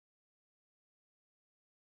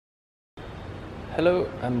Hello,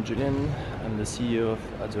 I'm Julian. I'm the CEO of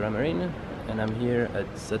Azura Marine, and I'm here at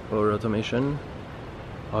Z-Power Automation,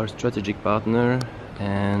 our strategic partner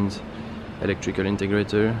and electrical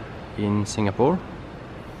integrator in Singapore.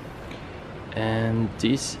 And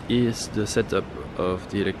this is the setup of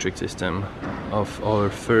the electric system of our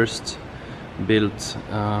first built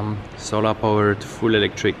solar-powered full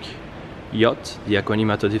electric yacht, the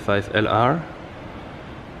Aquanima 35 LR.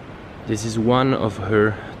 This is one of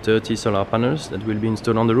her 30 solar panels that will be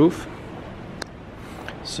installed on the roof.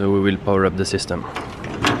 So we will power up the system.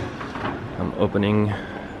 I'm opening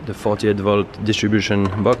the 48 volt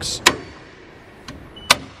distribution box.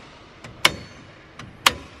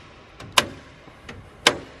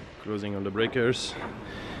 Closing all the breakers.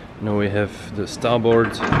 Now we have the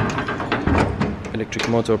starboard electric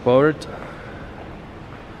motor powered.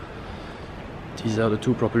 These are the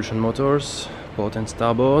two propulsion motors, port and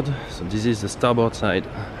starboard. So this is the starboard side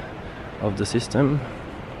of the system.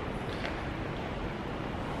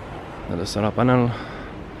 Another solar panel.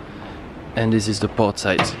 And this is the port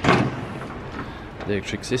side. The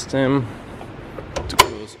electric system to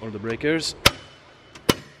close all the breakers.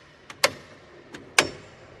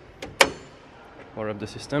 Power up the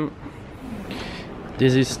system.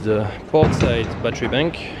 This is the port side battery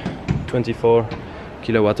bank, 24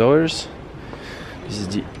 kilowatt hours. This is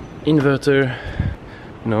the inverter.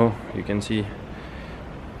 Now you can see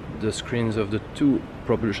the screens of the two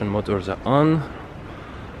propulsion motors are on.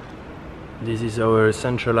 This is our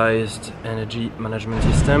centralized energy management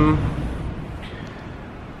system.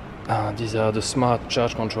 These are the smart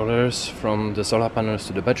charge controllers from the solar panels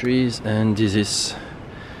to the batteries, and this is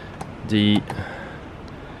the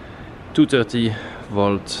 230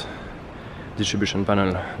 volt distribution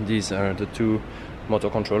panel. These are the two motor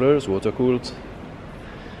controllers, water cooled,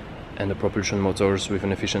 and the propulsion motors with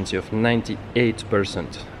an efficiency of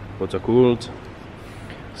 98% water cooled.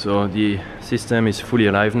 So the system is fully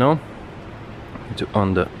alive now. To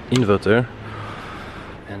on the inverter,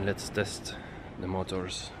 and let's test the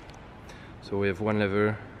motors. So we have one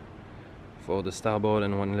lever for the starboard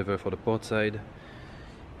and one lever for the port side,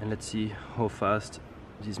 and let's see how fast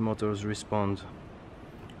these motors respond.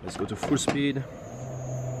 Let's go to full speed,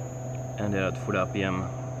 and they're at full RPM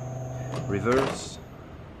reverse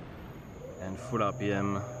and full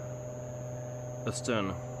RPM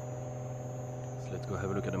astern. So let's go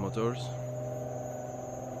have a look at the motors.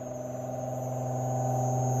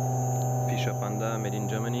 Panda made in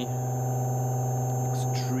Germany.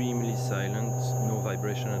 Extremely silent, no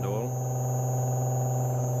vibration at all.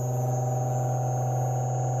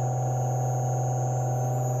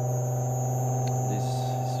 This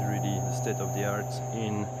is really the state of the art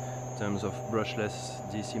in terms of brushless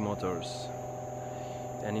DC motors.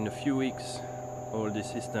 And in a few weeks, all this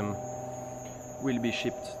system will be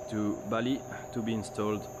shipped to Bali to be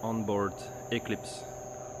installed on board Eclipse,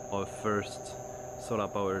 our first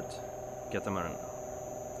solar-powered catamaran.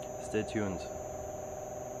 Stay tuned.